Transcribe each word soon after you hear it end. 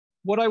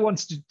what I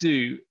wanted to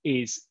do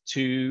is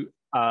to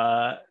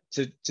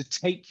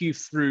take you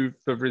through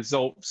the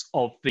results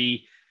of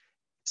the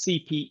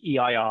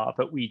CPEIR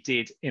that we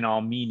did in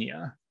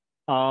Armenia.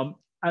 And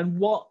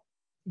what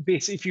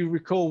this, if you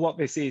recall what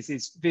this is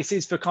this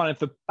is the kind of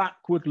the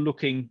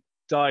backward-looking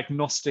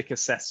diagnostic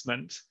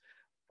assessment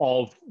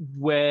of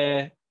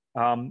where,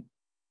 I'm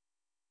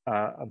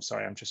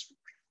sorry, I'm just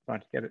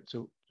trying to get it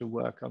to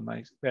work on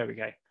my, there we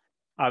go.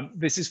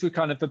 This is the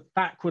kind of the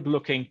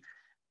backward-looking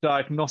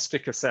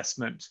diagnostic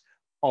assessment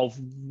of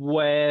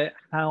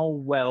how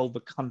well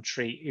the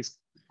country is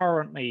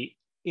currently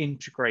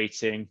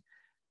integrating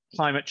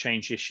climate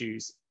change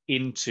issues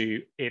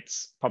into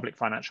its public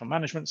financial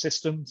management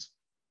systems.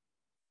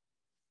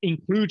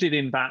 Included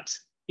in that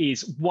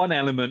is one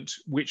element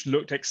which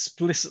looked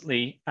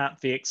explicitly at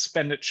the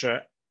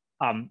expenditure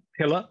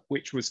pillar,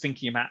 which was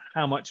thinking about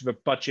how much of a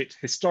budget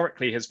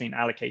historically has been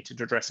allocated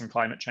to addressing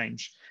climate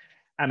change.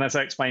 And as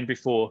I explained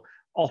before,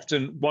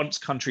 often once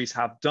countries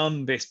have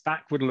done this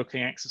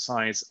backward-looking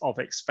exercise of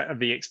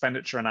the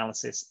expenditure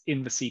analysis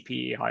in the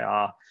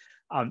CPEIR,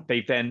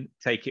 they then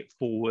take it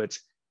forward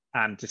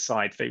and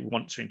decide they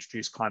want to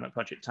introduce climate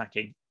budget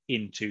tracking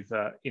into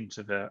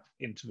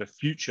the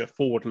future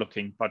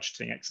forward-looking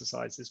budgeting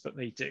exercises that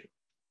they do.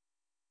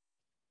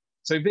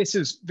 So this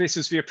is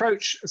the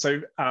approach.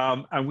 So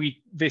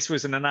this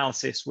was an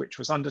analysis which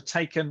was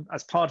undertaken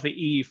as part of the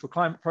EU for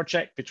Climate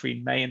project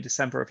between May and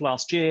December of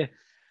last year.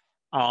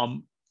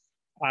 As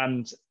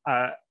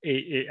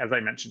I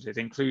mentioned, it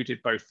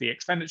included both the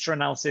expenditure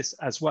analysis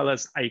as well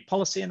as a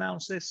policy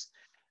analysis,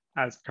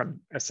 as kind of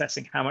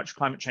assessing how much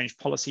climate change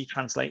policy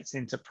translates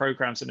into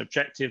programs and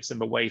objectives and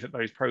the way that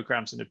those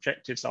programs and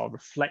objectives are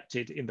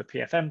reflected in the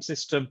PFM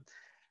system.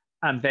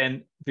 And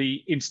then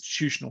the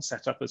institutional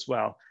setup as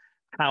well.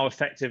 How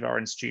effective are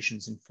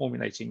institutions in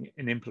formulating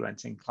and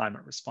implementing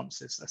climate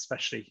responses,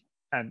 especially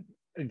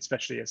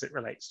as it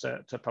relates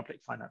to public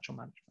financial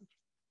management.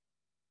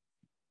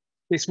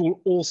 This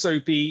will also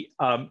be,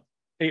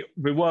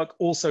 the work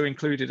also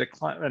included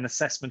an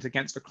assessment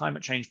against the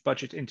Climate Change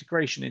Budget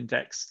Integration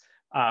Index,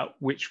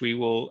 which we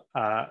will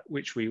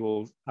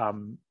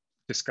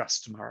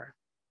discuss tomorrow.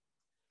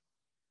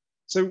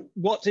 So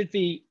what did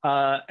the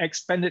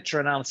expenditure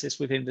analysis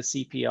within the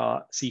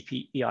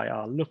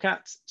CPEIR look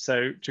at?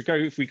 So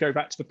if we go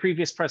back to the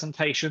previous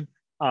presentation,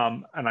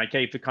 and I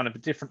gave the kind of the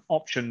different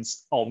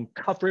options on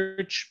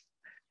coverage,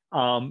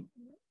 and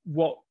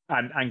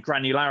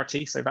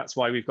granularity. So that's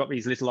why we've got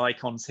these little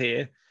icons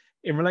here.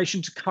 In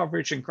relation to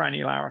coverage and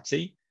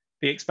granularity,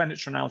 the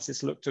expenditure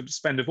analysis looked at the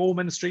spend of all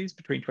ministries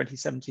between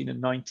 2017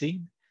 and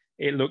 19.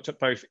 It looked at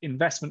both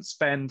investment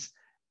spend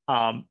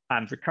and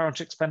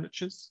recurrent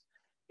expenditures.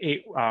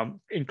 It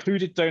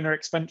included donor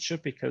expenditure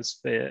because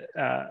the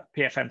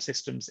PFM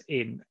systems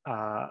in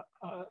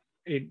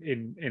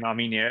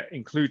Armenia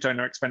include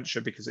donor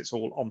expenditure because it's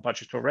all on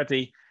budget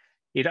already.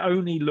 It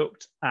only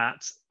looked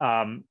at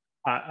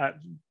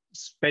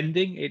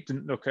spending. It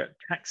didn't look at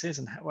taxes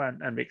and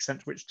the extent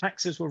to which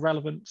taxes were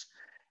relevant.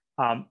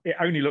 It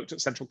only looked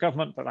at central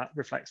government, but that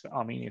reflects that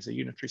Armenia is a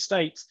unitary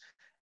state.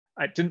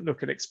 It didn't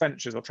look at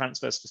expenditures or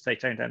transfers to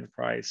state-owned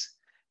enterprise.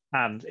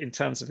 And in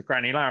terms of the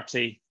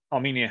granularity,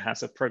 Armenia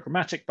has a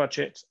programmatic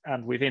budget,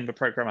 and within the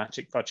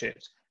programmatic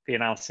budget, the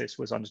analysis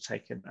was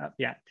undertaken at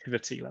the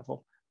activity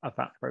level of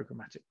that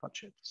programmatic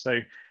budget.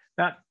 So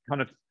that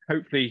kind of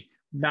hopefully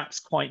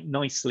maps quite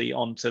nicely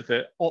onto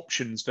the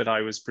options that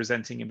I was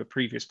presenting in the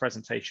previous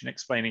presentation,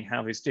 explaining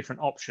how these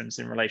different options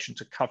in relation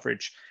to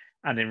coverage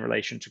and in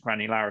relation to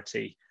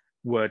granularity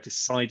were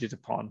decided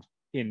upon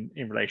in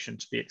relation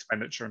to the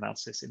expenditure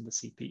analysis in the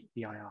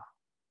CPEIR.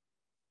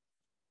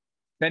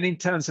 Then in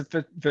terms of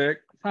the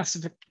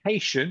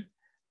classification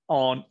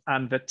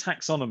and the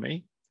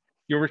taxonomy,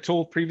 you'll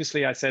recall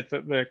previously I said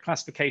that the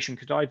classification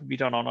could either be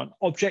done on an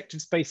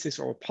objectives basis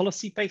or a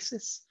policy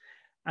basis.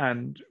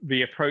 And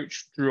the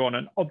approach drew on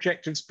an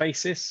objectives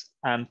basis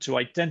and to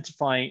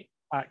identify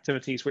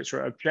activities which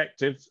were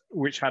objective,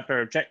 which had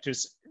their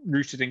objectives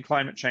rooted in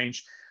climate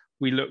change.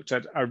 We looked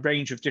at a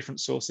range of different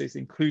sources,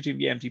 including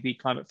the MDB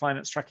Climate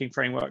Finance Tracking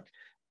Framework,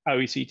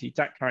 OECD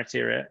DAC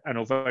criteria, and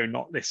although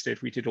not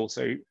listed, we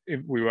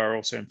were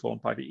also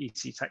informed by the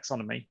EC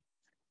taxonomy.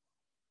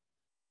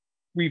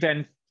 We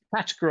then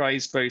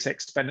categorized those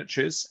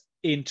expenditures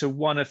into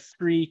one of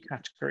three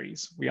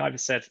categories. We either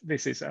said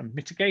this is a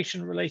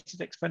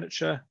mitigation-related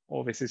expenditure,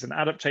 or this is an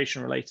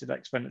adaptation-related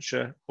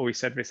expenditure, or we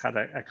said this had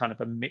a kind of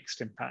a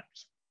mixed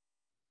impact.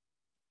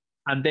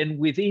 And then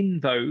within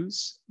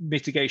those,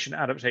 mitigation,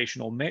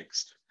 adaptation, or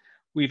mixed,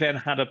 we then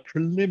had a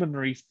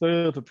preliminary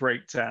further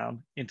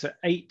breakdown into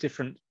 8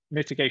 different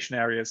mitigation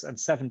areas and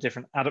 7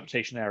 different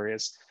adaptation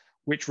areas,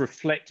 which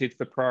reflected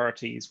the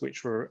priorities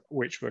which were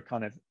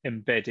kind of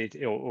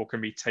embedded or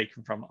can be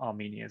taken from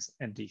Armenia's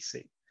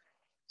NDC.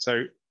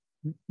 So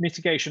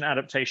mitigation,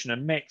 adaptation,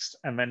 and mixed,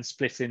 and then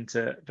split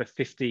into the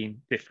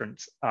 15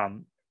 different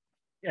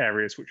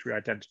areas which we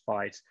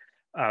identified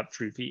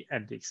through the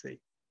NDC.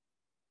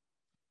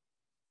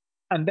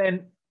 And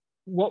then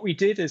what we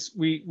did is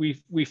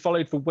we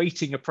followed the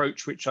weighting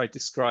approach, which I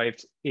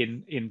described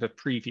in the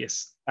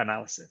previous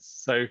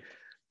analysis. So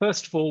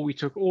first of all, we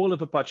took all of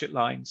the budget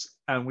lines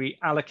and we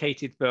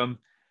allocated them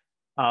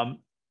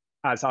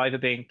as either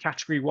being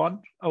category one.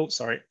 Oh,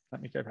 sorry,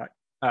 let me go back.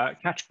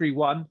 Category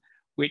one,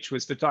 which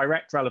was the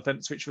direct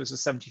relevance, which was a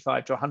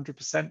 75 to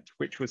 100%,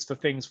 which was for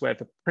things where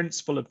the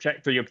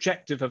the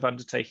objective of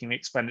undertaking the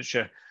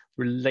expenditure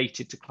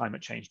related to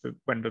climate change. But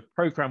when the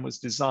program was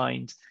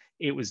designed,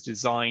 it was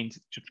designed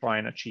to try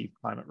and achieve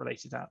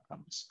climate-related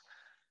outcomes.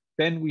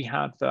 Then we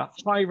had the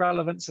high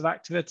relevance of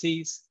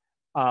activities,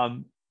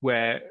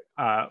 where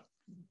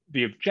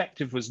the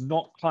objective was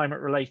not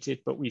climate-related,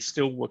 but we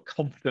still were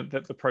confident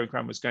that the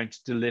program was going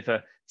to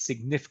deliver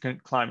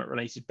significant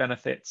climate-related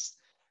benefits.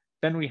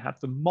 Then we had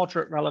the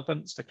moderate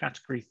relevance, the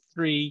category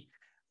 3,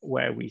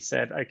 where we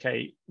said,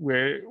 okay,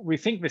 we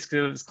think this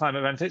delivers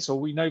climate benefits, or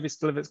we know this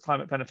delivers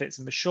climate benefits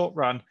in the short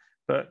run,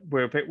 but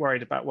we're a bit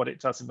worried about what it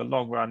does in the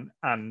long run,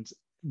 and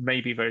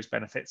maybe those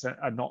benefits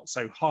are not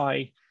so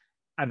high.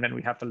 And then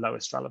we have the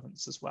lowest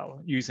relevance as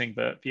well, using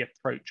the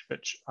approach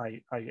which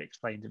I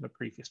explained in the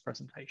previous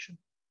presentation.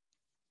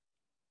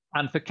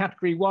 And for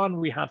category 1,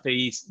 we have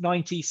these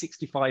 90,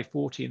 65,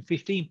 40, and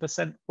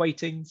 15%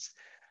 weightings.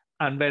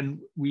 And then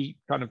we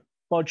kind of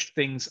budged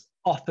things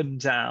up and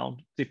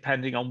down,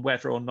 depending on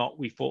whether or not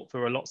we thought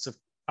there were lots of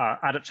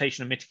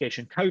adaptation and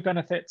mitigation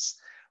co-benefits,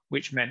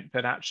 which meant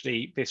that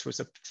actually this was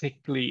a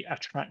particularly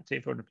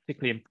attractive or a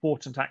particularly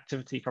important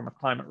activity from a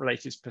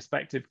climate-related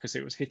perspective because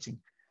it was hitting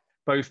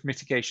both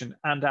mitigation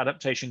and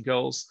adaptation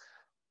goals,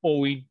 or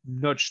we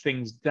nudged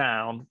things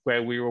down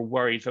where we were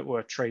worried that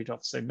were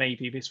trade-offs. So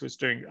maybe this was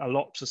doing a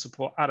lot to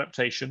support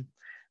adaptation,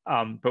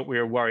 but we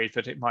were worried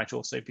that it might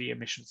also be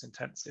emissions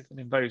intensive. And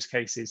in those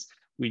cases,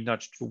 we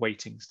nudged the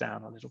weightings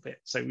down a little bit.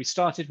 So we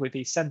started with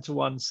these center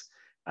ones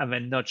and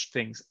then nudged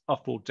things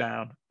up or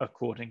down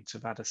according to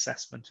that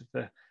assessment of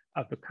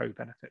the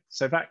co-benefit.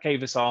 So that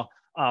gave us our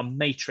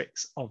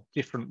matrix of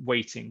different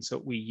weightings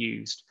that we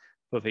used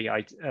for the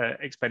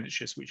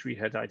expenditures which we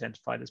had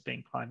identified as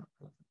being climate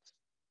relevant.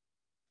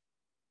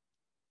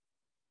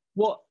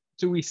 What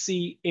do we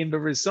see in the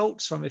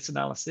results from this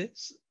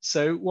analysis?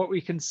 So what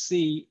we can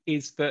see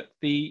is that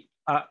the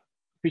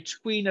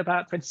between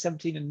about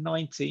 2017 and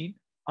 19,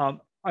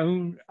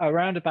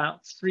 around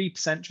about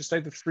 3%, just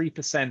over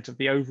 3% of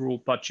the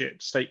overall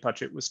budget, state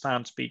budget, was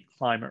found to be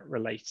climate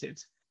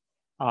related.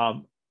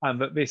 And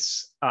that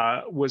this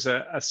was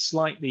a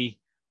slightly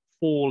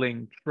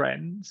falling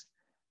trend,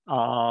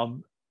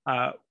 going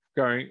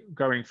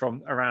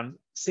from around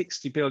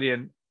 60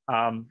 billion,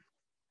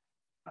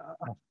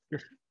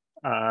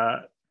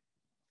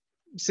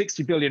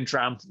 60 billion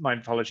dram, my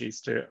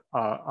apologies to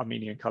our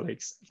Armenian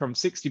colleagues, from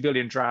 60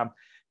 billion dram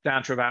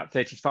down to about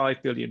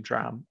 35 billion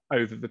dram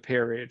over the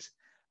period.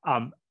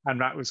 And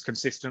that was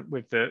consistent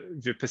with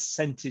the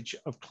percentage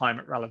of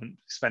climate relevant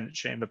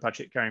expenditure in the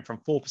budget going from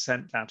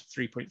 4% down to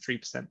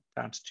 3.3%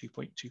 down to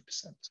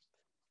 2.2%.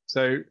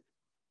 So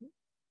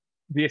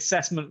the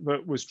assessment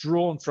that was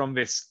drawn from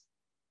this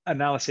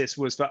analysis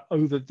was that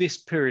over this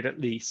period at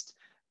least,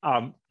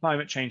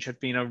 climate change had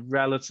been a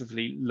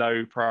relatively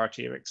low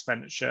priority of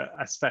expenditure,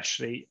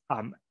 especially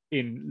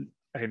in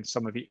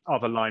some of the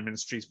other line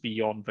ministries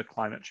beyond the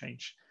climate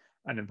change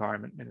and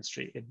environment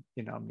ministry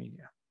in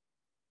Armenia.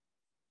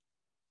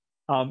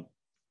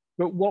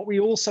 But what we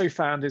also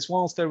found is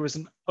whilst there was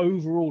an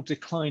overall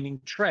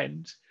declining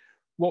trend,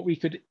 what we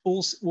could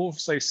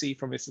also see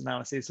from this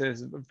analysis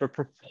is the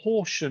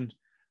proportion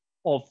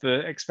of the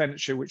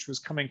expenditure which was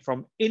coming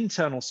from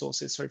internal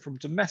sources, so from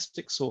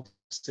domestic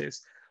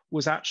sources,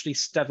 was actually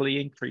steadily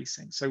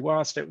increasing. So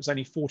whilst it was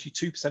only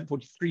 42%,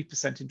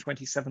 43% in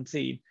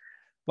 2017,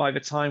 by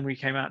the time we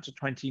came out to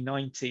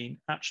 2019,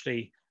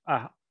 actually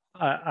a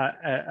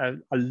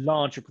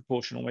larger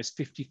proportion, almost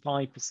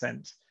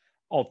 55%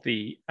 of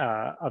the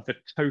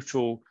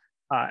total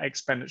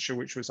expenditure,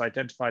 which was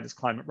identified as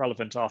climate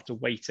relevant after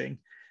weighting,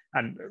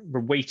 and the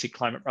weighted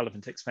climate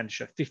relevant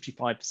expenditure,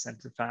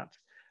 55% of that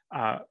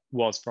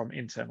was from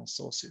internal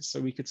sources. So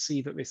we could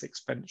see that this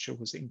expenditure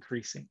was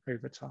increasing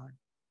over time.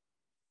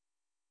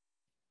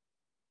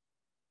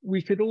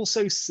 We could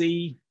also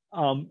see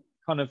kind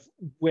of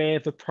where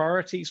the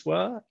priorities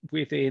were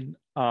within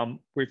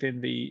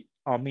the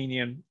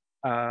Armenian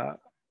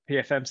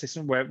PFM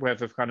system, where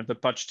the kind of the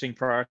budgeting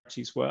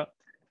priorities were.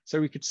 So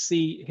we could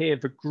see here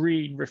the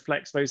green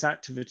reflects those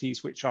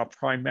activities which are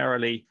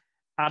primarily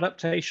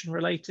adaptation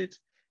related,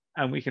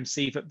 and we can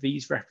see that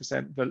these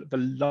represent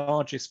the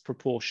largest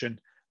proportion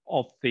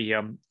of the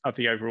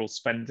overall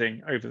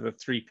spending over the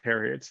 3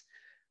 periods.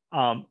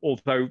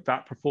 Although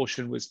that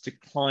proportion was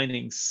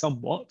declining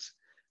somewhat,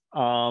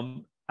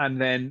 and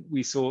then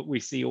we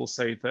see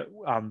also that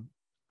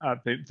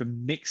the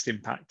mixed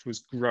impact was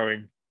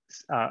growing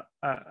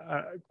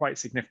quite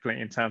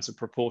significantly in terms of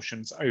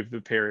proportions over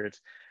the period.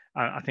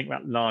 I think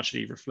that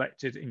largely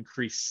reflected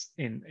increase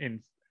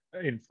in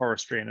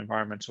forestry and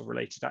environmental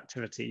related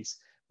activities,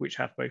 which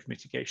have both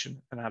mitigation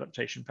and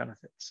adaptation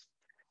benefits.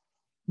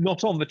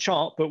 not on the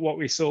chart, but what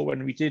we saw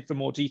when we did the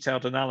more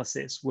detailed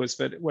analysis was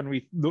that when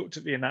we looked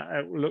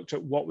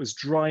at what was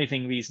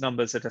driving these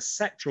numbers at a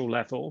sectoral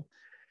level,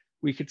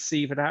 we could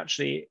see that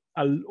actually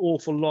an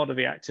awful lot of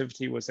the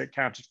activity was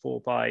accounted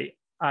for by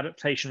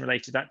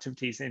adaptation-related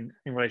activities in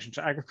relation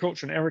to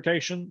agriculture and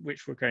irrigation,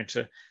 which were going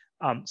to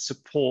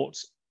support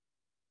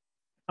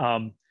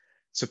the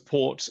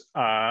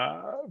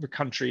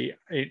country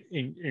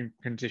in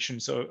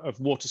conditions of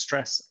water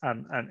stress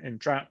and in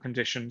drought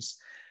conditions.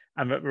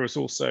 And that there was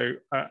also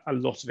a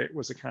lot of it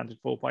was accounted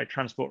for by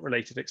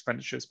transport-related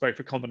expenditures, both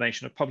a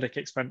combination of public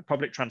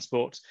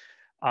transport,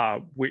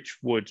 which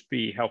would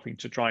be helping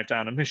to drive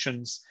down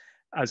emissions,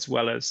 as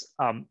well as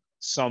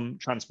some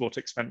transport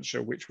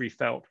expenditure, which we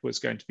felt was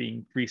going to be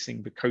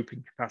increasing the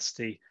coping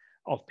capacity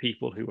of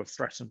people who were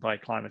threatened by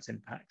climate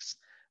impacts,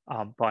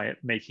 by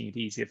making it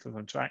easier for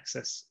them to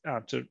access,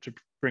 to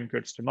bring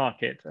goods to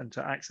market and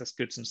to access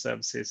goods and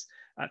services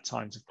at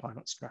times of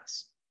climate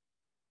stress.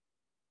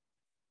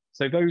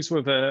 So those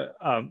were the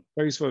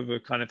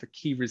kind of the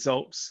key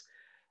results.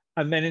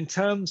 And then in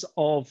terms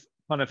of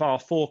kind of our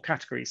 4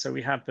 categories, so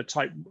we have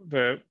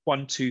the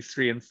 1, 2,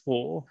 3, and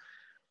 4.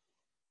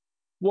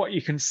 What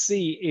you can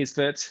see is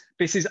that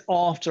this is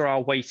after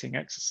our weighting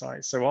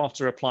exercise. So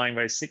after applying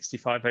those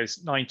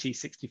 90,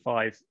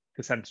 65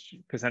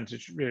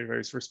 percentage,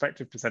 those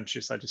respective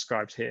percentages I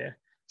described here.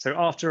 So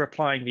after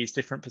applying these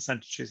different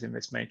percentages in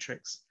this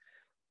matrix,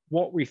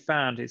 what we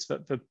found is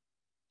that the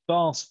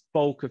vast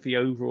bulk of the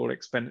overall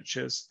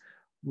expenditures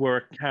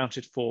were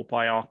accounted for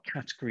by our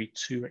category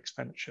 2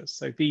 expenditures.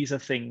 So these are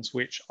things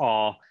which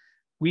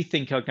we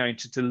think are going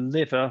to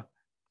deliver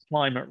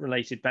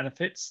climate-related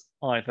benefits,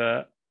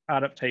 either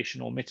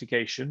adaptation or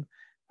mitigation.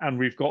 And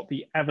we've got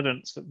the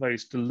evidence that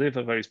those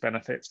deliver those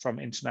benefits from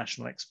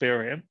international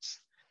experience.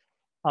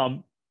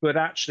 But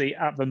actually,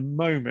 at the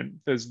moment,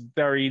 there's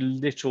very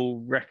little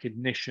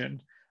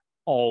recognition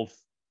of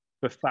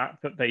the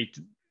fact that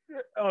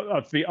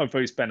of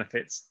those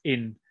benefits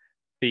in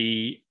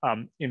the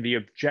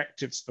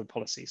objectives for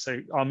policy.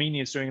 So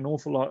Armenia is doing an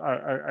awful lot,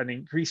 an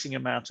increasing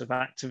amount of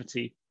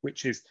activity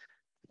which is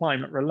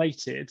climate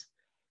related,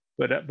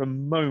 but at the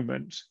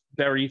moment,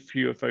 very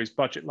few of those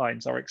budget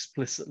lines are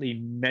explicitly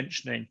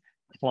mentioning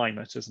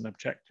climate as an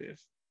objective.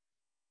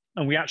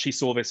 And we actually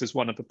saw this as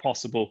one of the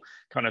possible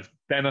kind of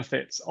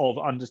benefits of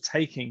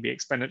undertaking the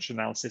expenditure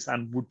analysis,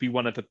 and would be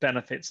one of the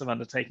benefits of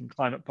undertaking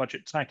climate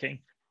budget tracking,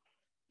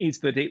 is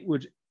that it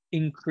would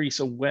increase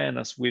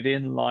awareness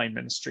within line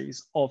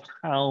ministries of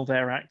how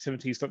their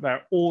activities that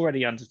they're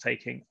already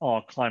undertaking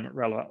are climate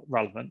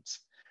relevant.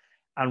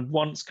 And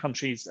once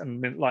countries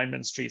and line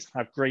ministries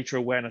have greater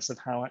awareness of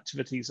how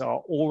activities are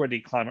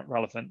already climate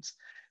relevant,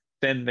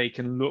 then they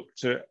can look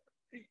to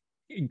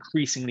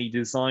increasingly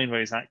design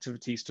those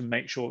activities to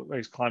make sure that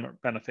those climate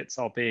benefits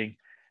are being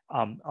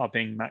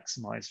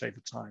maximized over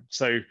time.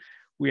 So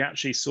we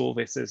actually saw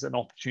this as an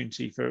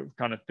opportunity for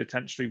kind of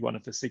potentially one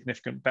of the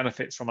significant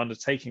benefits from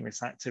undertaking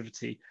this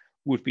activity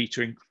would be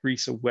to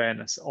increase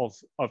awareness of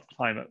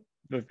climate,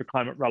 the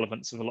climate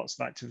relevance of lots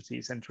of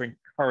activities, and to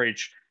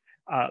encourage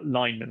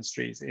line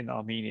ministries in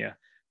Armenia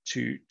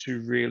to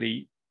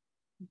really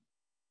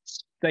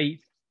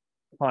state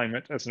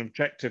climate as an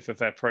objective of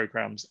their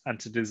programs and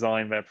to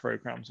design their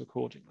programs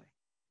accordingly.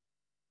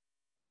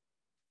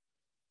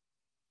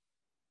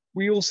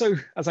 We also,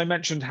 as I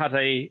mentioned, had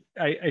a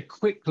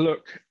quick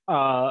look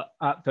at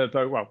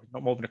well,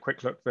 not more than a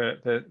quick look,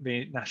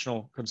 the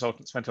national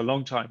consultant spent a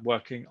long time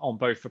working on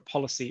both the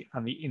policy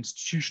and the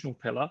institutional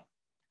pillar.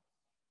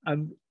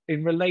 And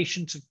in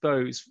relation to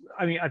those,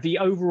 I mean, the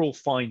overall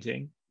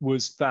finding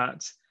was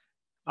that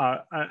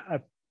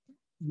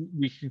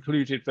we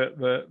concluded that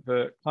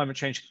the climate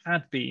change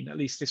had been, at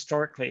least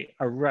historically,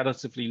 a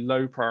relatively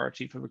low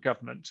priority for the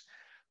government.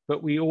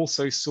 But we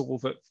also saw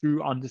that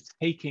through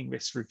undertaking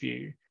this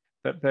review,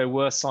 that there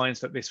were signs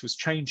that this was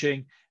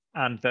changing,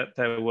 and that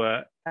there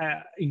were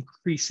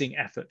increasing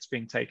efforts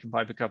being taken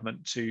by the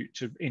government to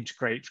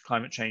integrate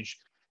climate change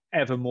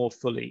ever more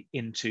fully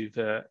into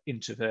the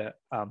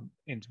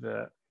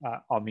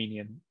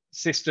Armenian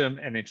system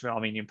and into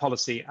Armenian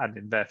policy,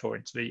 and therefore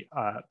into the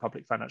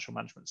public financial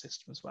management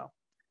system as well.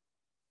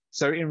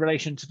 So in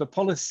relation to the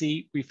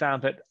policy, we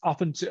found that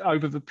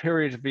over the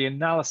period of the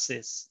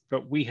analysis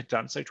that we had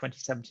done, so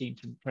 2017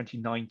 to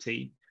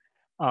 2019,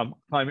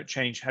 climate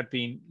change had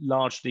been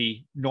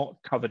largely not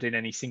covered in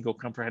any single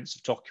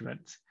comprehensive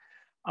document,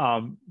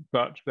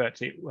 but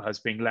that it has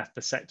been left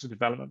for sector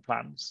development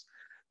plans.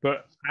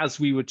 But as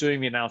we were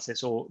doing the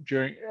analysis, or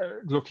during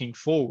looking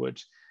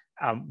forward,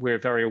 we're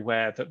very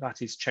aware that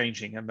that is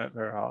changing, and that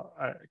there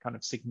are kind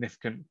of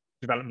significant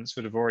developments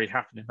that have already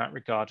happened in that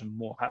regard, and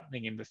more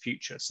happening in the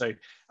future. So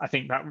I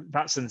think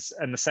that's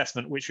an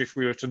assessment which, if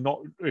we were to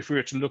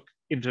look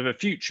into the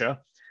future,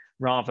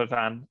 rather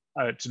than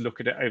to look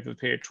at it over the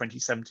period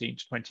 2017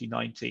 to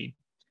 2019,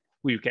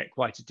 we would get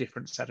quite a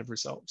different set of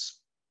results.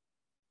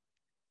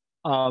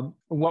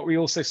 What we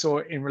also saw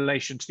in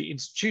relation to the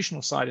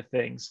institutional side of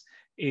things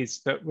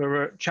is that there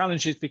were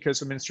challenges because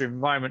the Ministry of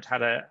Environment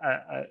had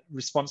a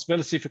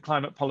responsibility for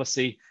climate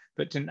policy,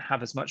 but didn't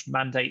have as much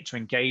mandate to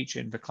engage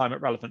in the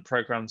climate relevant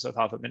programs of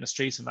other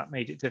ministries. And that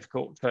made it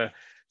difficult for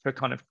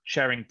kind of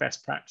sharing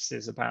best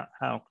practices about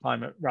how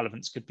climate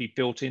relevance could be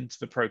built into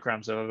the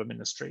programs of other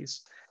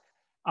ministries.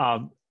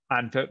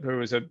 And that there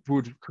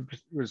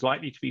was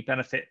likely to be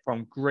benefit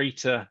from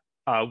greater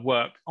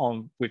work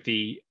on with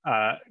the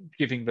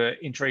giving the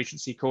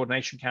Interagency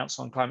Coordination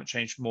Council on Climate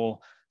Change more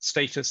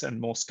status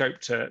and more scope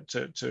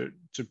to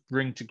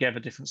bring together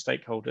different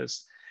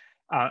stakeholders,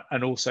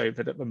 and also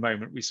that at the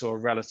moment we saw a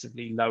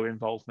relatively low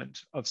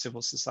involvement of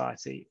civil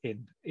society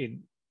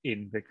in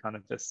the kind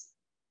of this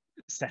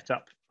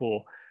setup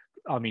for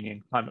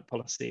Armenian climate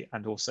policy,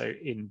 and also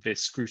in the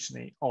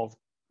scrutiny of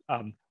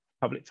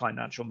public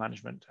financial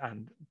management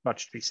and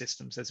budgetary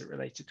systems as it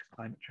related to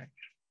climate change.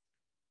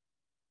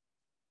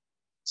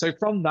 So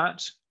from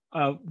that,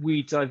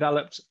 we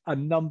developed a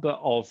number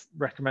of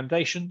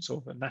recommendations,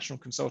 or the national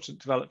consultant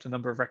developed a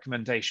number of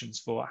recommendations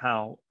for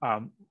how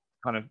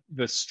kind of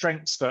the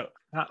strengths that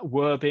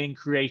were being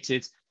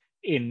created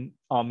in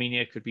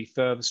Armenia could be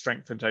further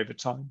strengthened over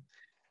time.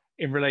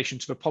 In relation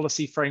to the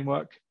policy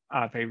framework,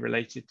 they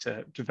related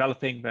to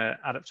developing the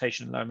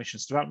adaptation and low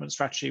emissions development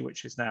strategy,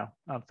 which is now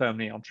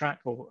firmly on track,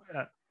 or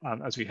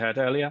as we heard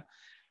earlier.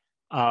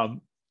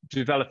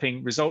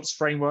 Developing results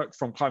framework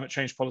from climate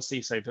change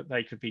policy so that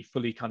they could be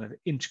fully kind of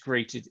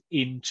integrated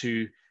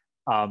into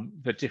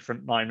the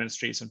different 9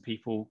 ministries, and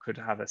people could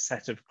have a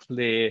set of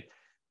clear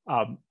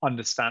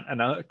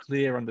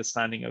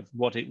understanding of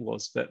what it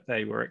was that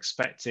they were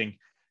expecting,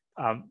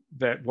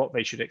 what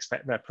they should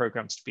expect their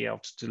programs to be able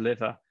to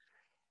deliver.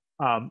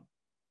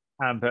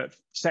 And that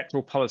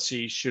sectoral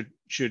policies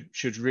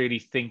should really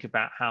think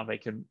about how they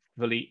can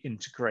fully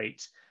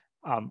integrate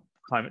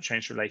climate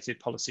change related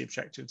policy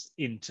objectives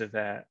into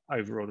their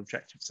overall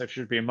objectives. So it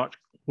should be a much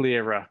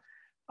clearer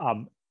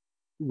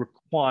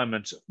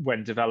requirement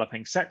when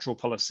developing sectoral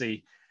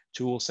policy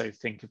to also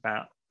think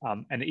about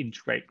and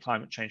integrate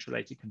climate change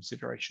related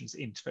considerations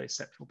into those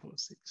sectoral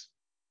policies.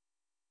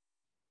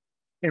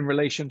 In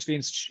relation to the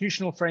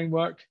institutional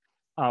framework,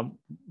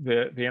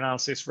 the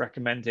analysis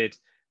recommended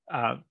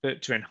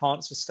that to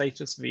enhance the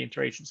status of the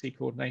Interagency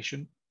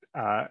Coordination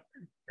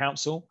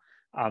Council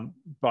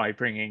by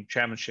bringing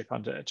chairmanship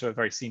to a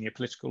very senior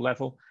political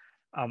level.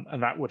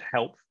 And that would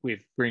help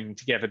with bringing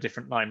together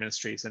different 9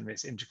 ministries and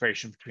this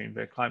integration between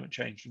the Climate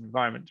Change and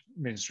Environment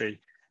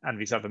Ministry and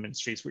these other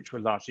ministries, which were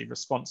largely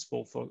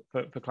responsible for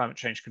climate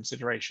change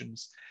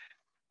considerations.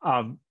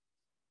 To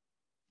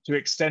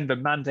extend the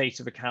mandate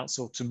of the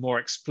council to more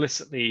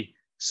explicitly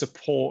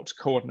support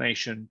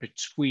coordination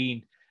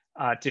between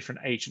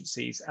different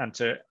agencies, and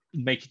to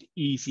make it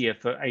easier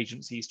for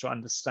agencies to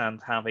understand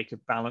how they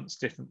could balance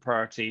different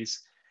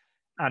priorities,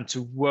 and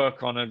to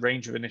work on a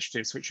range of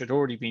initiatives which had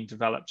already been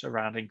developed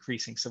around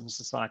increasing civil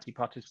society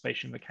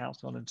participation in the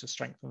council, and to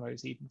strengthen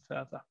those even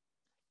further.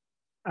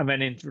 And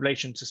then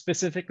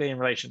specifically in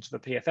relation to the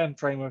PFM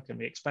framework and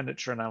the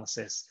expenditure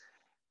analysis,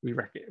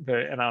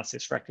 the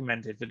analysis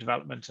recommended the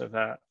development of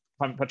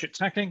climate budget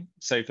tracking,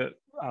 so that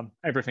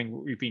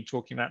everything we've been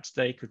talking about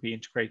today could be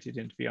integrated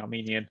into the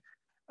Armenian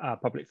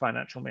public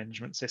financial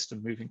management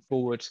system moving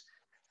forward,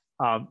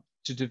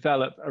 to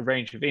develop a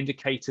range of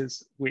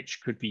indicators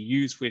which could be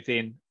used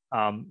within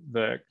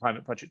the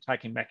climate budget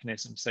tracking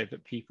mechanism, so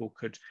that people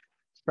could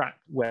track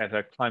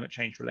whether climate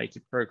change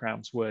related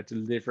programs were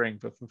delivering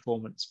the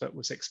performance that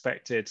was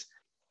expected,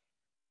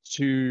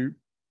 to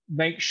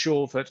make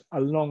sure that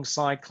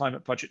alongside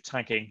climate budget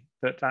tagging,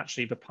 that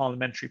actually the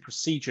parliamentary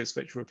procedures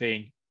which were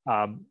being,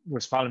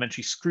 was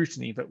parliamentary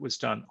scrutiny that was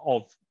done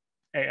of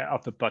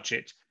the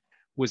budget,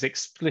 was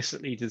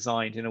explicitly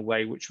designed in a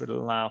way which would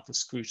allow for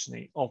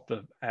scrutiny of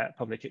the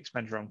public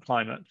expenditure on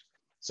climate,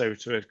 so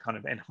to kind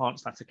of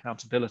enhance that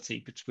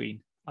accountability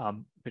between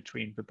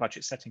the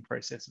budget setting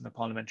process and the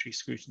parliamentary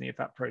scrutiny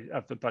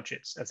of the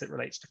budgets as it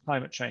relates to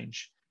climate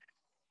change,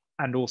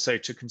 and also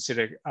to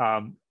consider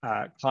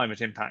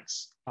climate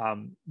impacts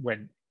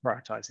when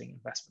prioritizing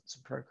investments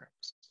and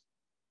programs.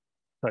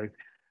 So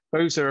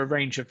those are a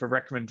range of the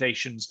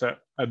recommendations that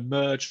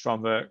emerge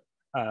from the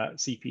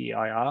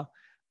CPEIR.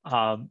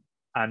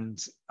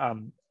 And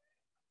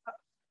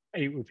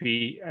it would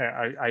be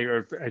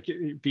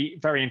it'd be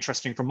very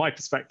interesting from my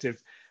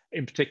perspective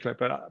in particular,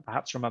 but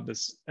perhaps from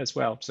others as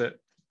well, to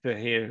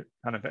hear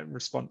kind of a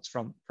response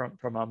from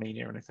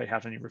Armenia, and if they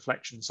have any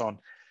reflections on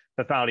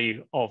the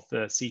value of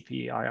the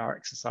CPEIR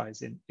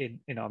exercise in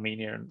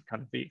Armenia, and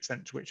kind of the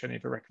extent to which any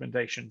of the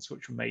recommendations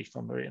which were made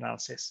from the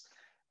analysis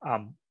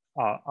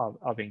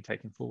are being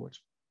taken forward.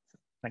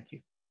 Thank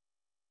you.